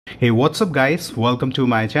Hey, what's up guys, welcome to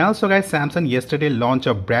my channel. So guys, Samsung yesterday launched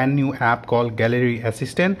a brand new app called Gallery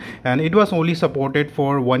Assistant, and it was only supported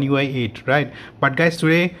for One UI 8, right? But guys,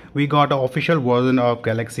 today we got an official version of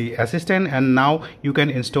Galaxy Assistant, and now you can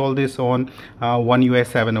install this on One UI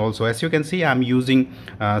 7 also. As you can see, I'm using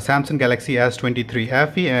Samsung Galaxy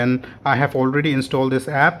S23 FE, and I have already installed this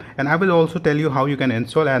app, and I will also tell you how you can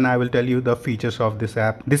install, and I will tell you the features of this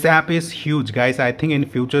app. This app is huge guys. I think in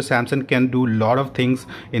future Samsung can do a lot of things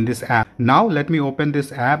in this app. Now let me open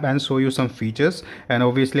this app and show you some features, and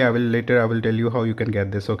obviously I will tell you how you can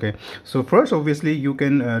get this. Okay, so first obviously you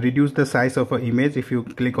can reduce the size of an image. If you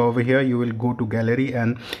click over here, you will go to gallery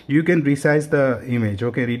and you can resize the image.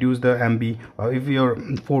 Okay, reduce the MB. If your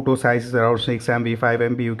photo size is around 6 MB, 5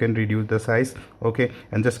 MB, you can reduce the size. Okay,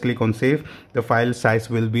 and just click on save. The file size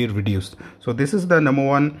will be reduced. So this is the number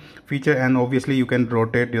one feature, and obviously you can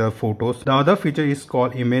rotate your photos. The other feature is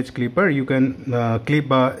called image clipper. You can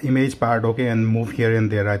clip a image part, okay, and move here and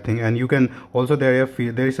there, I think. And you can also, there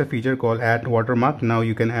is a feature called add watermark. Now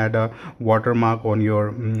you can add a watermark on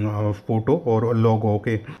your photo or a logo.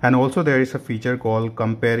 Okay, and also there is a feature called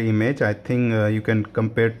compare image. I think you can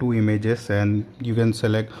compare two images and you can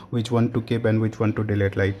select which one to keep and which one to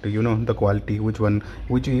delete, like the quality, which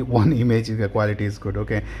one image the quality is good.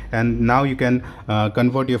 Okay, and now you can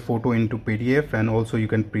convert your photo into PDF, and also you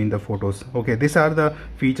can print the photos. Okay, these are the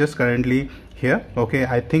features currently here. Okay,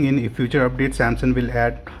 I think in future updates Samsung will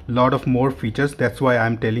add a lot of more features. That's why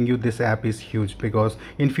I'm telling you this app is huge, because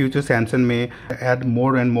in future Samsung may add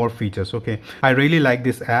more and more features. Okay, I really like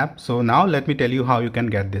this app. So now let me tell you how you can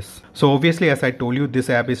get this. So obviously, as I told you,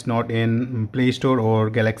 this app is not in Play Store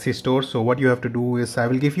or Galaxy Store. So what you have to do is, I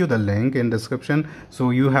will give you the link in description.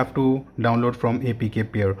 So you have to download from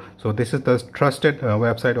APK Peer. So this is the trusted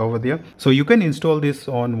website over there. So you can install this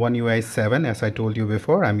on One UI 7. As I told you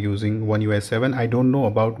before, I'm using One UI 7. I don't know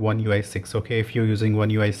about One UI 6. Okay, if you're using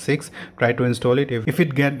One UI 6, try to install it. If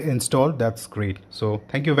it get installed, that's great. So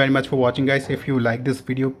thank you very much for watching guys. If you like this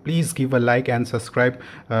video, please give a like and subscribe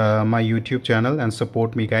my YouTube channel and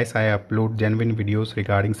support me guys. I upload genuine videos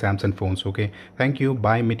regarding Samsung phones. Okay, thank you,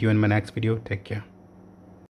 bye, meet you in my next video. Take care.